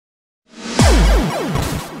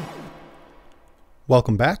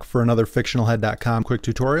Welcome back for another fictionalhead.com quick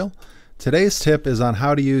tutorial. Today's tip is on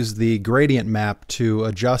how to use the gradient map to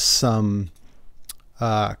adjust some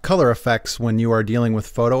color effects when you are dealing with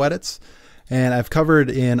photo edits. And I've covered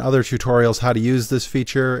in other tutorials how to use this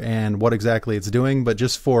feature and what exactly it's doing, but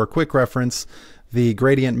just for quick reference, the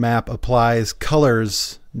gradient map applies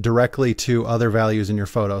colors directly to other values in your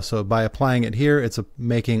photo. So by applying it here, it's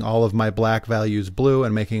making all of my black values blue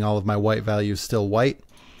and making all of my white values still white.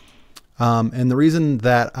 And the reason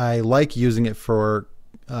that I like using it for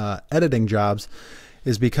editing jobs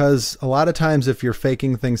is because a lot of times if you're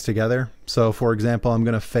faking things together, so for example, I'm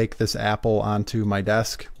going to fake this apple onto my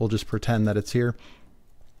desk. We'll just pretend that it's here.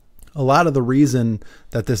 A lot of the reason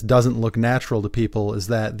that this doesn't look natural to people is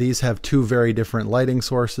that these have two very different lighting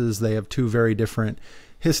sources. They have two very different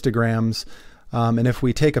histograms. And if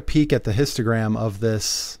we take a peek at the histogram of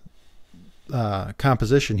this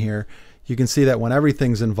composition here, you can see that when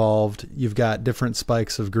everything's involved, you've got different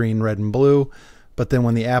spikes of green, red, and blue. But then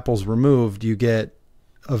when the apple's removed, you get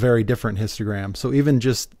a very different histogram. So even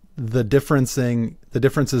just the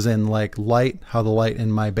differences in like light, how the light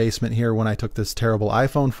in my basement here when I took this terrible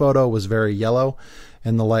iPhone photo was very yellow,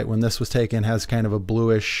 and the light when this was taken has kind of a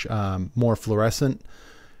bluish, more fluorescent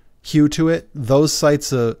hue to it. Those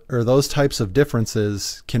types of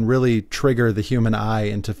differences can really trigger the human eye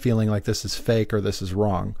into feeling like this is fake or this is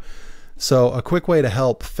wrong. So a quick way to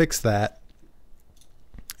help fix that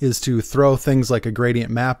is to throw things like a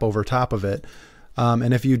gradient map over top of it.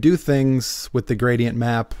 And if you do things with the gradient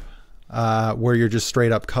map where you're just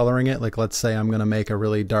straight up coloring it, like let's say I'm going to make a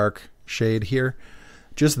really dark shade here,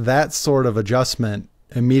 just that sort of adjustment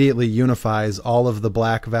immediately unifies all of the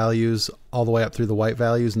black values all the way up through the white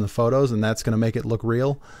values in the photos, and that's going to make it look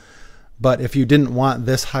real. But if you didn't want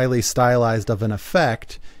this highly stylized of an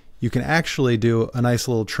effect, you can actually do a nice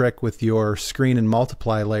little trick with your screen and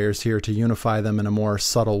multiply layers here to unify them in a more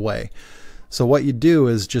subtle way. So what you do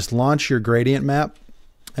is just launch your gradient map,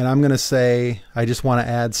 and I'm going to say I just want to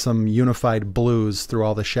add some unified blues through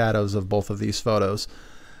all the shadows of both of these photos.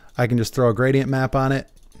 I can just throw a gradient map on it,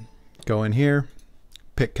 go in here,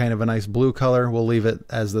 pick kind of a nice blue color. We'll leave it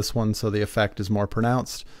as this one so the effect is more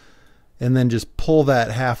pronounced. And then just pull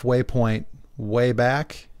that halfway point way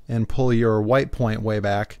back and pull your white point way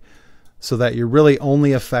back so that you're really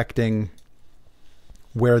only affecting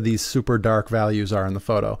where these super dark values are in the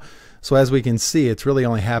photo. So as we can see, it's really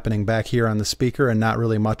only happening back here on the speaker and not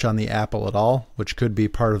really much on the apple at all, which could be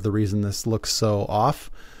part of the reason this looks so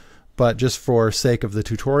off. But just for sake of the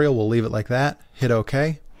tutorial, we'll leave it like that, hit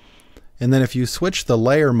OK. And then if you switch the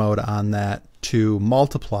layer mode on that to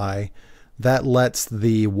multiply, that lets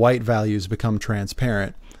the white values become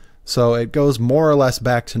transparent. So it goes more or less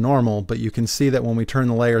back to normal, but you can see that when we turn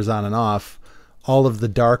the layers on and off, all of the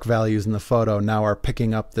dark values in the photo now are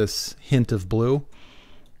picking up this hint of blue.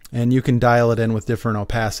 And you can dial it in with different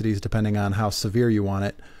opacities depending on how severe you want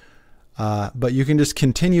it. But you can just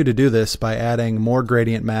continue to do this by adding more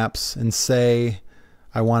gradient maps, and say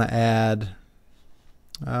I want to add,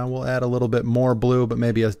 we'll add a little bit more blue, but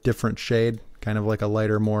maybe a different shade, kind of like a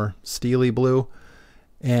lighter, more steely blue.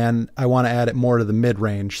 And I want to add it more to the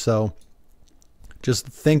mid-range. So just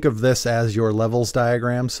think of this as your levels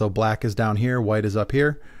diagram. So black is down here, white is up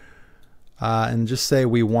here. And just say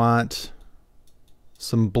we want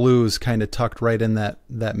some blues kind of tucked right in that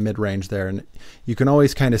mid-range there. And you can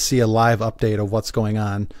always kind of see a live update of what's going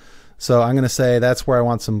on. So I'm going to say that's where I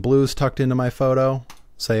want some blues tucked into my photo.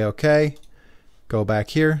 Say OK. Go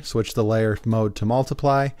back here, switch the layer mode to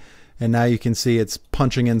multiply. And now you can see it's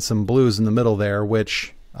punching in some blues in the middle there,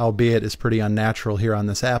 which, albeit, is pretty unnatural here on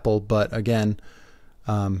this apple. But again,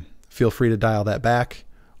 feel free to dial that back.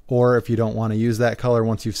 Or if you don't want to use that color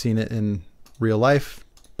once you've seen it in real life,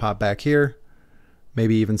 pop back here.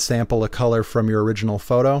 Maybe even sample a color from your original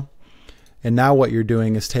photo. And now what you're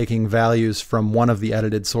doing is taking values from one of the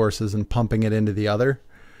edited sources and pumping it into the other.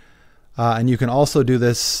 And you can also do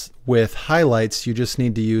this with highlights. You just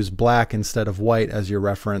need to use black instead of white as your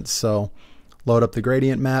reference. So load up the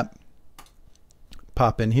gradient map,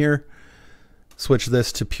 pop in here, switch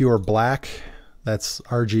this to pure black. That's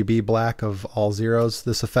RGB black of all zeros.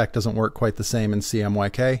 This effect doesn't work quite the same in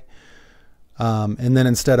CMYK. And then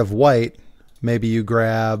instead of white, maybe you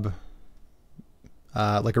grab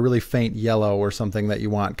like a really faint yellow or something that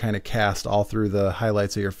you want kind of cast all through the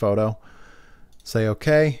highlights of your photo. Say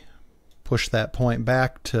OK. Push that point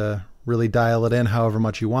back to really dial it in however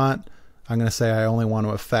much you want. I'm going to say I only want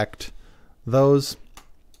to affect those.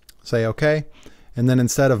 Say OK. And then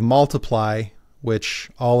instead of multiply, which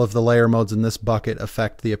all of the layer modes in this bucket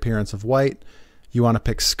affect the appearance of white, you want to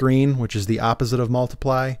pick screen, which is the opposite of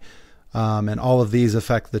multiply. And all of these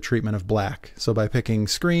affect the treatment of black. So by picking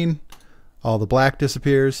screen, all the black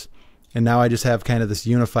disappears, and now I just have kind of this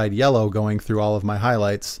unified yellow going through all of my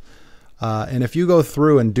highlights. And if you go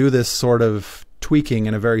through and do this sort of tweaking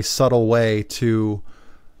in a very subtle way to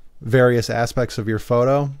various aspects of your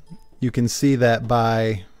photo, you can see that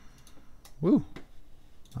by, woo,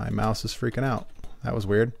 my mouse is freaking out. That was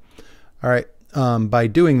weird. All right, by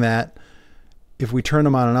doing that, if we turn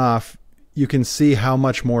them on and off, you can see how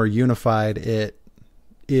much more unified it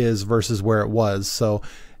is versus where it was. So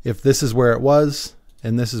if this is where it was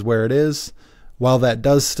and this is where it is, while that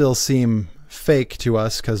does still seem fake to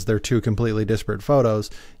us because they're two completely disparate photos,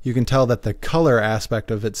 you can tell that the color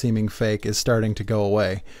aspect of it seeming fake is starting to go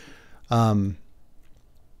away. And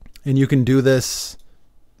you can do this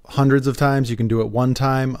hundreds of times. You can do it one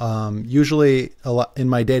time. Usually in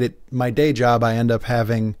my day job, I end up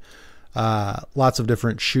having lots of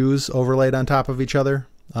different shoes overlaid on top of each other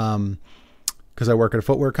because I work at a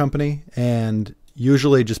footwear company, and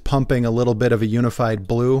usually just pumping a little bit of a unified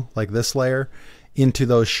blue like this layer into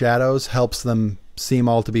those shadows helps them seem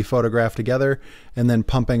all to be photographed together, and then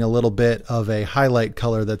pumping a little bit of a highlight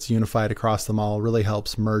color that's unified across them all really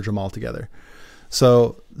helps merge them all together.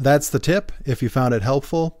 So that's the tip. If you found it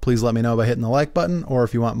helpful, please let me know by hitting the like button, or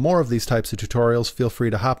if you want more of these types of tutorials, feel free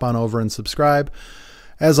to hop on over and subscribe.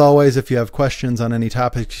 As always, if you have questions on any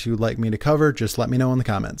topics you'd like me to cover, just let me know in the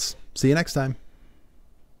comments. See you next time.